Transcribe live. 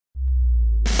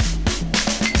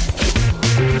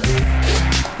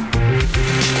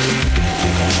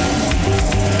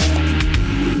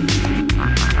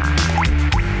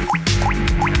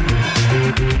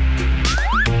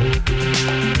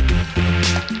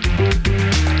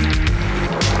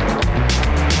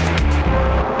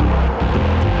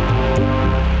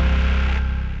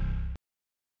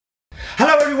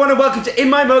welcome to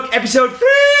In My Mug, episode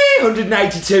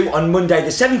 382 on Monday the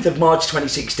 7th of March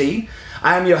 2016.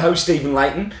 I am your host, Stephen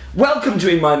Layton. Welcome to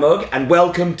In My Mug and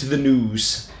welcome to the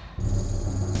news.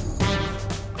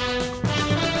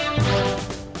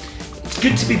 It's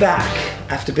good to be back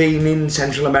after being in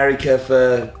Central America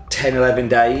for 10, 11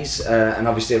 days, and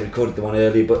obviously I recorded the one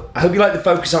earlier, but I hope you like the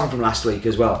focus on from last week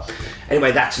as well.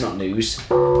 Anyway, that's not news.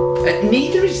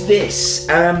 Neither is this.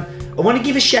 I want to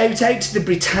give a shout out to the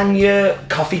Britannia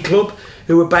Coffee Club,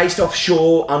 who are based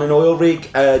offshore on an oil rig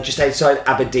just outside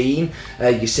Aberdeen.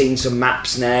 You've seen some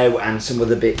maps now and some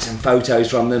other bits and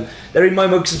photos from them. They're In My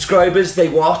Mug subscribers, they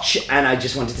watch, and I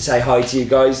just wanted to say hi to you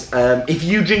guys. If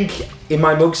you drink In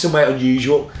My Mug somewhere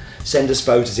unusual, send us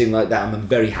photos in like that and I'm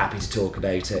very happy to talk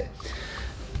about it.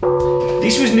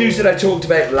 This was news that I talked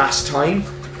about last time,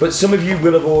 but some of you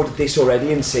will have ordered this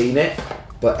already and seen it.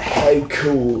 But how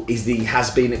cool is the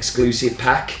Has Been exclusive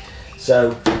pack?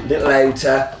 So, little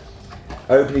outer,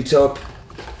 open it up,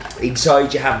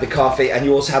 inside you have the coffee and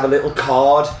you also have a little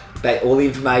card about all the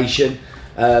information.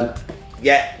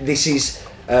 This is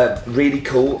really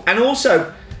cool. And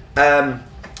also,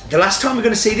 the last time we're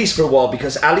going to see this for a while,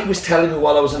 because Ali was telling me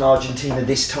while I was in Argentina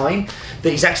this time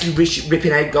that he's actually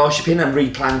ripping out Garshapin and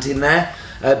replanting there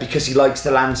because he likes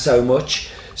the land so much.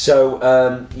 So,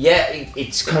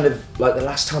 it's kind of like the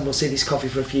last time we'll see this coffee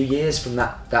for a few years from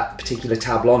that particular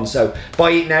tablon. So,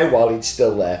 buy it now while it's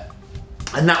still there.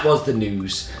 And that was the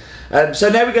news. So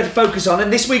now we're going to focus on,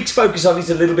 and this week's focus on is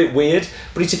a little bit weird,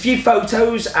 but it's a few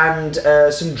photos and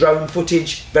some drone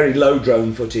footage, very low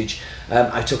drone footage,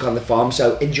 I took on the farm,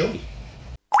 so enjoy.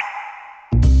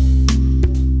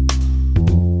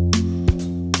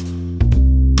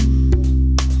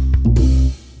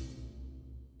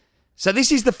 So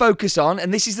this is the focus on,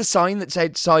 and this is the sign that's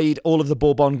outside all of the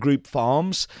Bourbon Group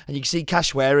farms, and you can see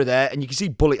Cachoeira there, and you can see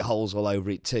bullet holes all over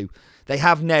it too. They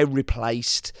have now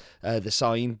replaced the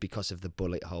sign because of the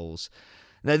bullet holes.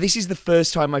 Now this is the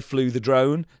first time I flew the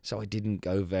drone, so I didn't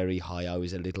go very high. I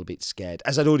was a little bit scared,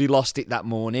 as I'd already lost it that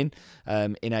morning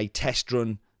in a test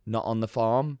run not on the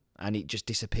farm, and it just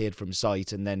disappeared from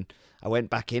sight, and then I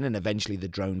went back in and eventually the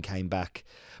drone came back.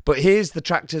 But here's the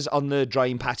tractors on the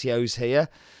drying patios here.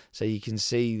 So you can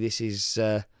see this is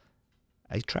a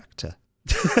tractor.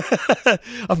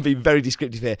 I'm being very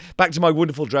descriptive here. Back to my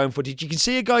wonderful drone footage. You can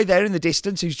see a guy there in the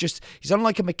distance he's on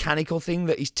like a mechanical thing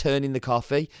that he's turning the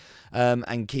coffee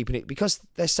and keeping it, because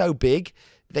they're so big.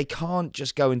 They can't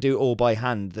just go and do it all by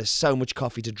hand. There's so much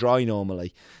coffee to dry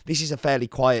normally. This is a fairly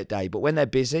quiet day, but when they're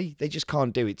busy, they just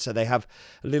can't do it. So they have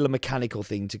a little mechanical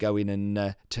thing to go in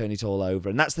and turn it all over.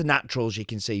 And that's the naturals you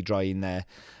can see drying there.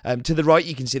 To the right,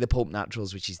 you can see the pulp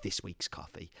naturals, which is this week's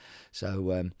coffee.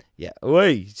 So,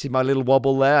 see my little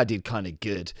wobble there? I did kind of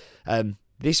good.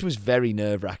 This was very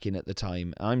nerve-wracking at the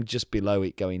time. I'm just below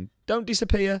it going, don't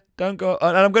disappear, don't go.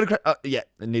 And I'm going to I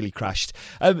nearly crashed.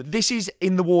 This is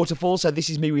in the waterfall, so this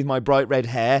is me with my bright red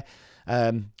hair.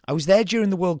 I was there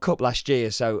during the World Cup last year,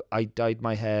 so I dyed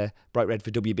my hair bright red for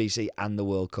WBC and the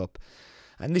World Cup.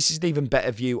 And this is an even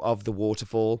better view of the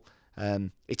waterfall.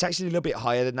 It's actually a little bit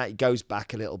higher than that. It goes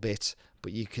back a little bit,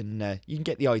 but you can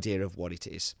get the idea of what it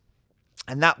is.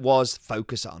 And that was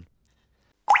Focus On.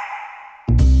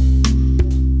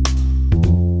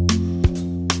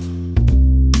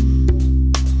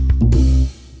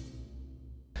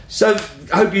 So,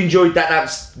 I hope you enjoyed that.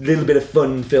 That's a little bit of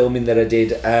fun filming that I did.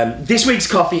 This week's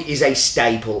coffee is a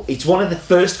staple. It's one of the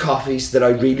first coffees that I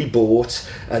really bought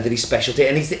that is specialty,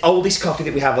 and it's the oldest coffee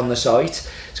that we have on the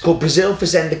site. It's called Brazil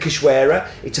Fazenda Cachoeira.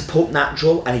 It's a pulp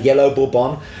natural and a yellow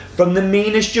bourbon from the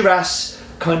Minas Gerais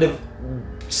kind of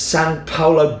São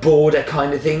Paulo border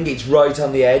kind of thing. It's right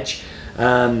on the edge.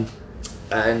 And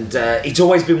it's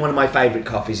always been one of my favourite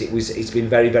coffees. It's been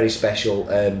very, very special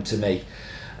to me.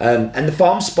 And the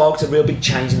farm sparked a real big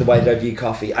change in the way that I view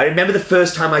coffee. I remember the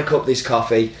first time I cupped this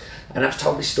coffee, and I've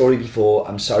told this story before,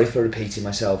 I'm sorry for repeating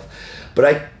myself,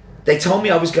 but they told me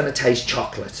I was going to taste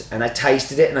chocolate, and I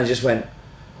tasted it and I just went,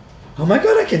 oh my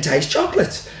God, I can taste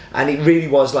chocolate. And it really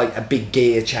was like a big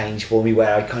gear change for me,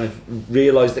 where I kind of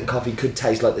realised that coffee could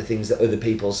taste like the things that other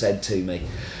people said to me.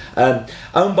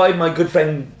 Owned by my good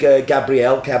friend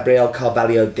Gabriel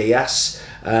Carvalho Diaz.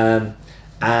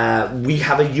 We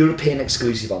have a European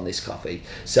exclusive on this coffee,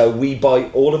 so we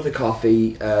buy all of the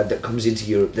coffee that comes into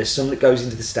Europe. There's some that goes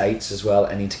into the States as well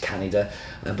and into Canada,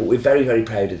 but we're very, very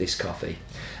proud of this coffee.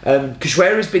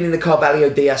 Cachoeira has been in the Carvalho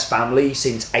Diaz family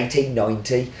since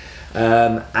 1890,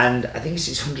 and I think it's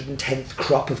its 110th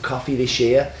crop of coffee this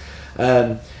year.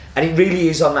 And it really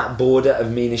is on that border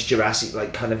of Minas Gerais. It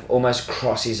like kind of almost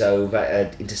crosses over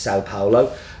into Sao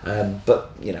Paulo,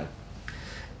 but you know,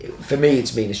 for me,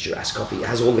 it's Minas Gerais coffee. It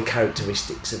has all the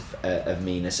characteristics of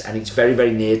Minas, and it's very,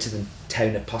 very near to the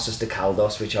town of Poços de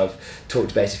Caldas, which I've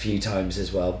talked about a few times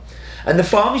as well. And the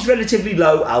farm is relatively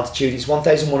low altitude. It's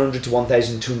 1,100 to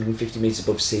 1,250 metres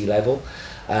above sea level.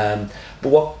 But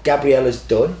what Gabriel has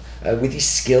done with his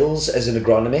skills as an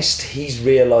agronomist, he's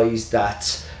realised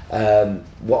that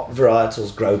what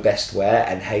varietals grow best where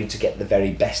and how to get the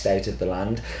very best out of the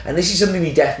land. And this is something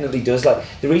he definitely does. Like,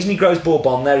 the reason he grows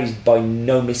Bourbon there is by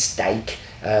no mistake.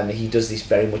 He does this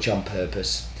very much on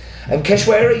purpose.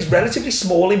 Cachoeira is relatively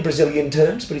small in Brazilian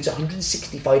terms, but it's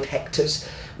 165 hectares,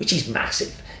 which is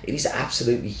massive. It is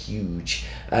absolutely huge.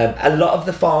 A lot of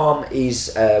the farm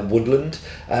is woodland,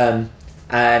 and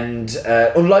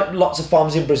unlike lots of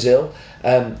farms in Brazil,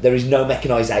 there is no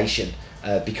mechanisation.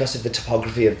 Because of the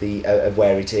topography of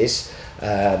where it is,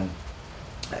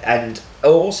 and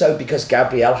also because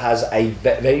Gabriel has a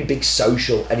very big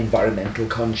social and environmental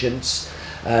conscience.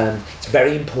 It's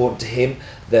very important to him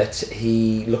that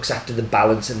he looks after the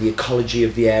balance and the ecology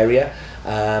of the area,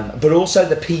 but also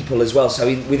the people as well. So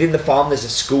within the farm, there's a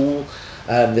school,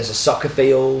 there's a soccer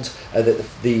field.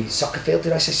 The soccer field,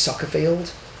 did I say soccer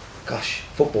field? Gosh,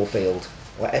 football field.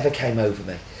 Whatever came over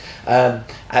me.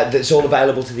 That's all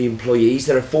available to the employees.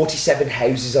 There are 47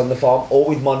 houses on the farm, all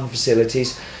with modern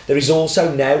facilities. There is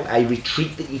also now a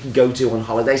retreat that you can go to on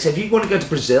holiday. So if you want to go to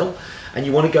Brazil and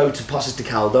you want to go to Poços de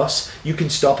Caldas, you can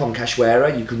stop on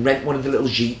Cachoeira. You can rent one of the little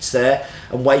jeeps there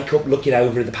and wake up looking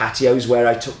over the patios where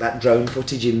I took that drone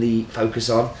footage in the Focus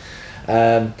On.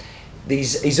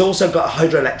 He's also got a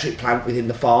hydroelectric plant within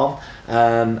the farm,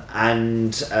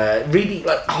 and really,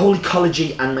 like, whole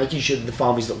ecology and making sure that the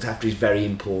farm is looked after is very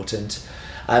important.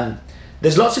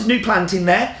 There's lots of new planting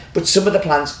there, but some of the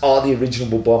plants are the original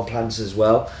Bourbon plants as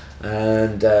well,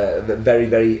 and very,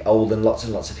 very old and lots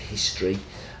of history.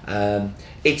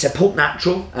 It's a pulp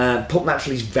natural. Pulp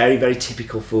natural is very, very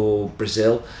typical for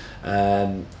Brazil.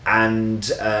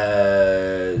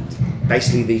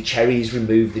 Basically the cherry is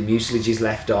removed, the mucilage is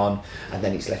left on, and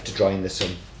then it's left to dry in the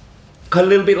sun. Kind of a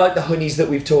little bit like the honeys that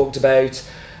we've talked about,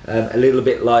 a little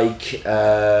bit like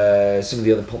some of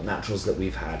the other pulp naturals that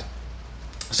we've had.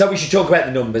 So we should talk about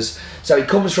the numbers. So it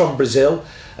comes from Brazil.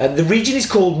 The region is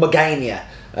called Magania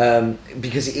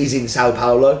because it is in Sao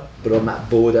Paulo, but on that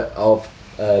border of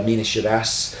Minas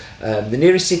Gerais. The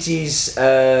nearest city is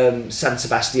San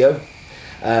Sebastião.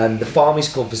 The farm is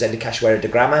called Fazenda Cachoeira de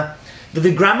Grama.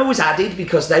 The Grama was added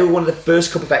because they were one of the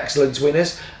first Cup of Excellence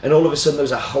winners, and all of a sudden there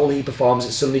was a whole heap of farms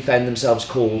that suddenly found themselves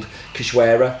called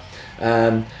Cachoeira.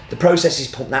 The process is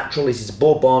pulp natural. It is a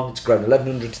Bourbon. It's grown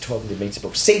 1,100 to 1,200 metres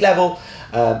above sea level,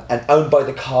 and owned by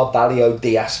the Carvalho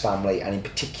Dias family, and in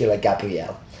particular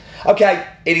Gabriel. Okay,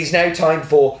 it is now time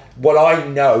for what I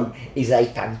know is a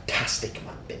fantastic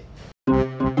map bit.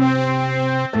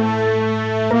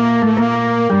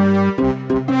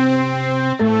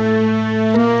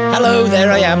 Hello,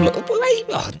 there I am.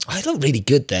 I look really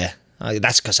good there.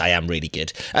 That's because I am really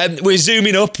good. We're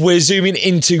zooming up, we're zooming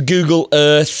into Google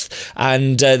Earth,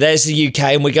 and there's the UK,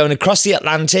 and we're going across the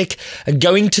Atlantic and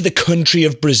going to the country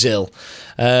of Brazil.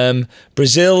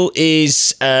 Brazil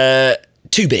is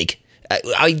too big.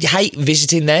 I hate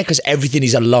visiting there because everything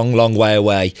is a long, long way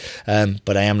away.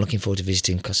 But I am looking forward to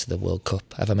visiting because of the World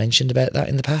Cup. Have I mentioned about that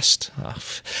in the past? Oh,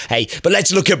 hey, but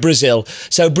let's look at Brazil.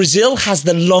 So Brazil has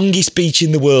the longest beach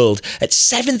in the world at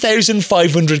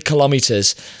 7,500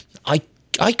 kilometres. I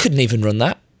couldn't even run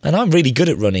that. And I'm really good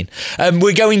at running.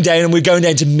 We're going down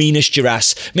to Minas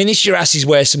Gerais. Minas Gerais is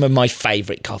where some of my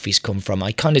favourite coffees come from.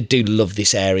 I kind of do love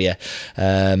this area.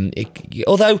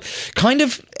 Although, kind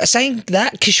of saying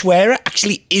that, Cachoeira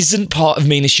actually isn't part of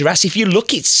Minas Gerais. If you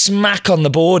look, it's smack on the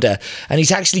border, and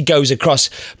it actually goes across.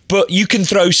 But you can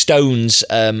throw stones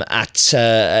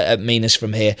at Minas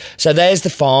from here. So there's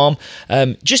the farm.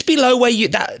 Just below where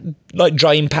that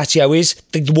drying patio is,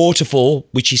 the waterfall,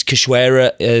 which is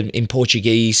Cachoeira in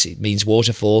Portuguese, it means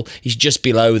waterfall, is just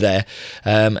below there.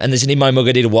 And there's an In My Mug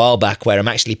I did a while back where I'm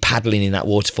actually paddling in that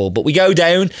waterfall. But we go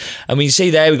down and we see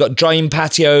there we've got drying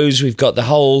patios, we've got the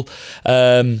whole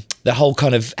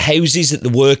kind of houses that the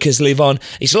workers live on.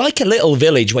 It's like a little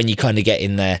village when you kind of get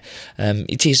in there.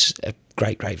 It is a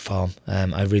great farm.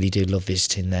 I really do love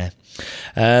visiting there.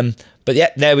 But yeah,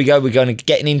 there we go. We're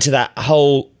getting into that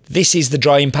whole. This is the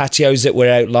drying patios that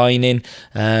we're outlining,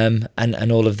 and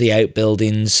all of the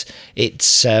outbuildings.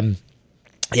 It's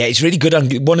it's really good. On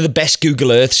one of the best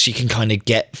Google Earths you can kind of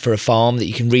get for a farm that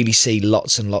you can really see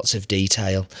lots and lots of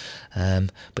detail.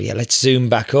 But yeah, let's zoom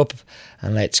back up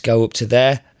and let's go up to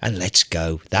there and let's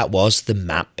go. That was the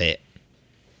map bit.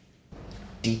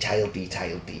 Detail.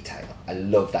 I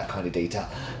love that kind of detail.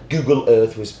 Google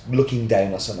Earth was looking down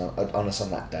on us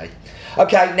on that day.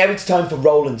 Okay, now it's time for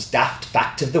Roland's Daft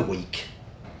Fact of the Week.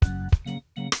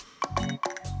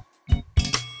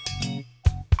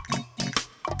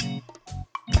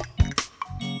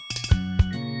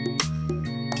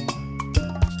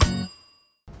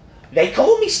 They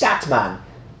call me Statman.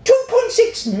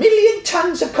 2.6 million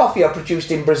tonnes of coffee are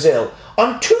produced in Brazil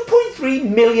on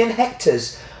 2.3 million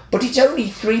hectares, but it's only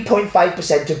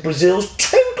 3.5% of Brazil's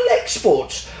total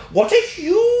exports. What a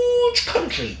huge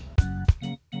country!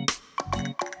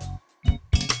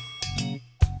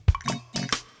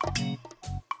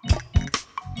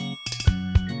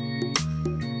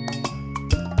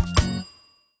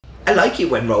 I like it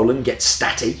when Roland gets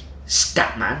statty,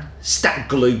 Statman, stat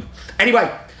glue.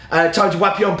 Anyway, time to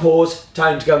whap you on pause.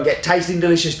 Time to go and get tasting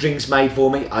delicious drinks made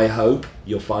for me. I hope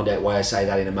you'll find out why I say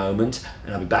that in a moment,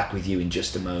 and I'll be back with you in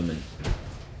just a moment.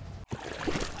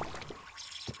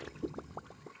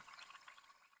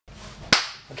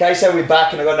 Okay, so we're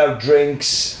back and I've got no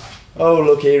drinks. Oh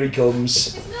look, here he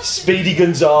comes. Speedy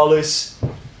Gonzales.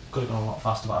 Could have gone a lot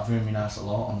faster, but I've ruined my nice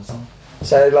lot on the tongue.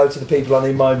 Say hello to the people on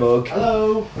In My Mug.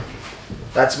 Hello.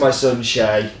 That's my son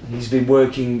Shay. He's been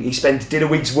working, did a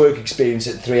week's work experience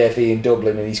at 3FE in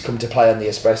Dublin, and he's come to play on the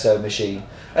espresso machine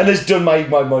and has done my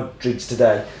mud drinks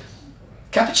today.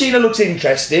 Cappuccino looks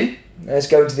interesting. Let's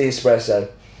go into the espresso.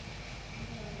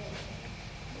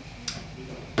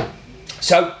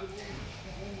 So,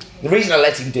 the reason I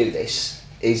let him do this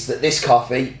is that this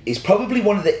coffee is probably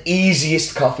one of the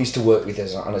easiest coffees to work with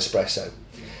on espresso,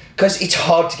 because it's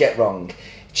hard to get wrong.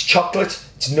 It's chocolate,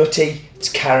 it's nutty, it's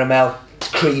caramel, it's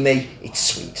creamy, it's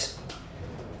sweet.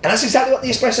 And that's exactly what the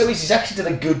espresso is. He's actually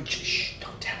done a good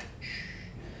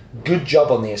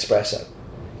job on the espresso.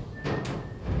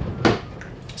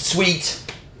 Sweet,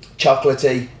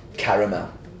 chocolatey, caramel.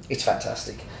 It's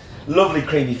fantastic. Lovely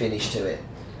creamy finish to it.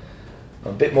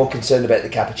 I'm a bit more concerned about the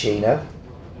cappuccino.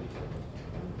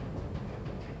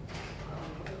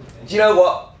 Do you know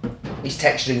what? His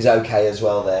texturing's okay as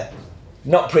well there.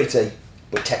 Not pretty,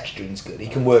 but texturing's good. He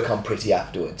can work on pretty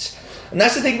afterwards. And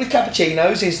that's the thing with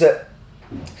cappuccinos, is that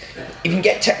if you can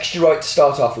get texture right to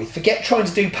start off with, forget trying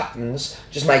to do patterns,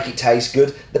 just make it taste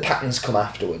good. The patterns come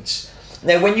afterwards.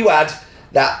 Now when you add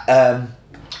that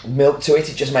milk to it,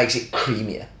 it just makes it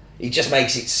creamier. It just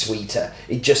makes it sweeter.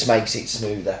 It just makes it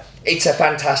smoother. It's a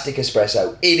fantastic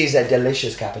espresso. It is a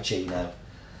delicious cappuccino.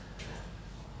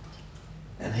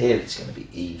 And here it's going to be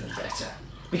even better.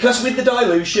 Because with the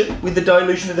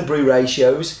dilution of the brew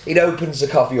ratios, it opens the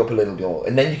coffee up a little more,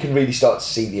 and then you can really start to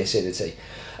see the acidity.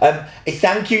 A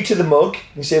thank you to the mug. You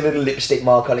can see a little lipstick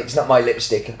mark on it. It's not my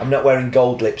lipstick. I'm not wearing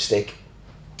gold lipstick.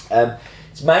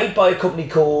 It's made by a company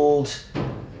called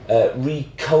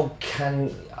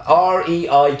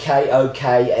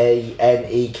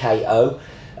Reikokaneko,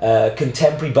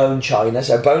 Contemporary Bone China.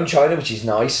 So Bone China, which is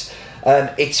nice.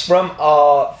 It's from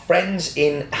our friends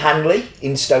in Hanley,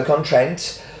 in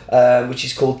Stoke-on-Trent, which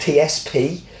is called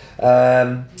TSP.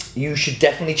 You should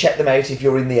definitely check them out if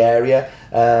you're in the area.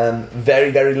 Very,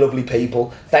 very lovely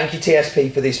people. Thank you,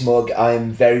 TSP, for this mug.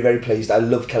 I'm very, very pleased. I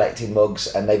love collecting mugs,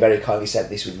 and they very kindly sent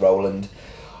this with Roland.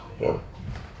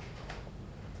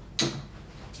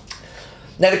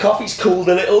 Now, the coffee's cooled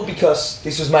a little because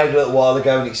this was made a little while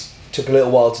ago, and it took a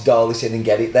little while to dial this in and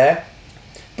get it there.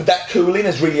 But that cooling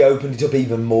has really opened it up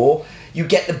even more. You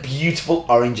get the beautiful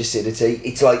orange acidity.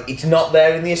 It's like, it's not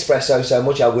there in the espresso so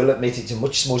much, I will admit. It's a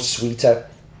much more sweeter,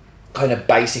 kind of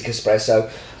basic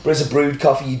espresso. But as a brewed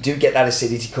coffee, you do get that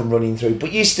acidity come running through.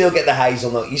 But you still get the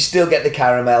hazelnut, you still get the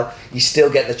caramel, you still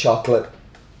get the chocolate.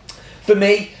 For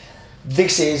me,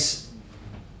 this is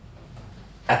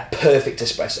a perfect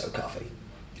espresso coffee.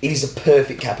 It is a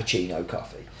perfect cappuccino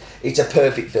coffee. It's a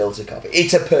perfect filter coffee.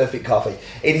 It's a perfect coffee.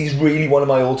 It is really one of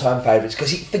my all-time favourites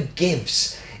because it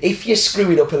forgives. If you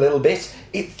screw it up a little bit,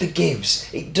 it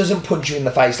forgives. It doesn't punch you in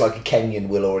the face like a Kenyan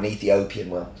will or an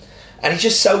Ethiopian will. And it's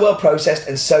just so well processed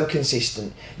and so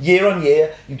consistent. Year on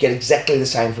year, you get exactly the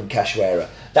same from Cachoeira.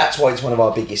 That's why it's one of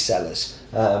our biggest sellers.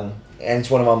 And it's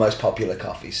one of our most popular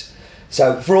coffees.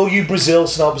 So for all you Brazil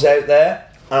snobs out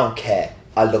there, I don't care.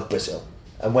 I love Brazil.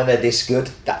 And when they're this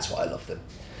good, that's why I love them.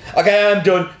 Okay, I'm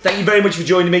done. Thank you very much for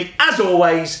joining me, as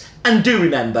always. And do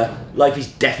remember, life is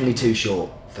definitely too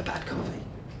short for bad coffee.